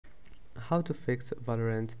how to fix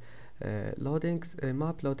Valorant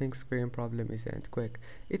map loading screen problem isn't quick.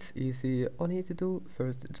 It's easy. All you need to do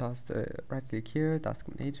first, just right click here, task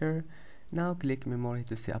manager. Now click memory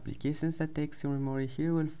to see applications that takes your memory. Here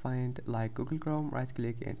you will find like Google Chrome. Right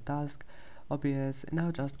click in task, OBS. Now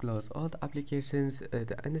just close all the applications,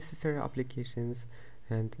 the unnecessary applications,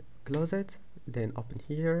 and close it. Then open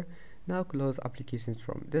here. Now close applications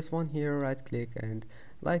from this one here. Right click and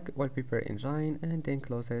like wallpaper engine, and then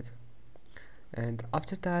close it. And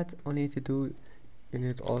after that, all you need to do, you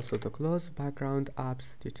need also to close background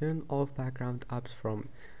apps, to turn off background apps from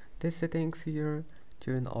this settings here.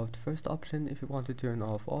 Turn off the first option if you want to turn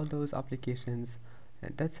off all those applications,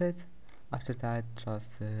 and that's it. After that,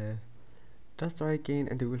 just try again,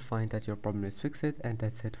 and you will find that your problem is fixed. And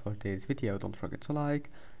that's it for today's video. Don't forget to like,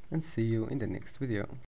 and see you in the next video.